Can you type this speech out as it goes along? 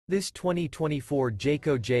This 2024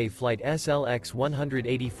 Jayco Jay Flight SLX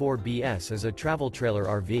 184BS is a travel trailer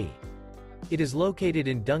RV. It is located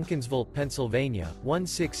in Duncansville, Pennsylvania,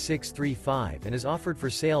 16635 and is offered for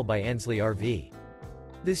sale by Ansley RV.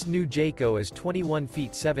 This new Jayco is 21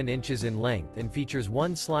 feet 7 inches in length and features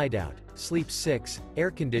one slideout, sleeps 6,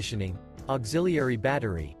 air conditioning, auxiliary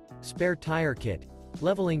battery, spare tire kit,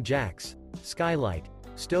 leveling jacks, skylight,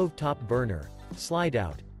 stove top burner,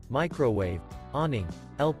 slideout, microwave, awning,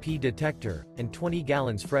 LP detector, and 20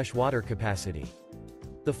 gallons fresh water capacity.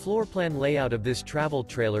 The floor plan layout of this travel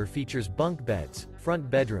trailer features bunk beds, front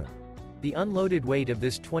bedroom. The unloaded weight of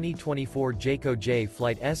this 2024 Jayco Jay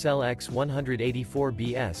Flight SLX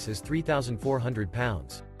 184BS is 3,400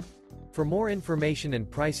 pounds. For more information and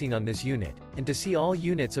pricing on this unit, and to see all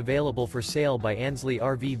units available for sale by Ansley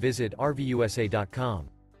RV, visit RVUSA.com.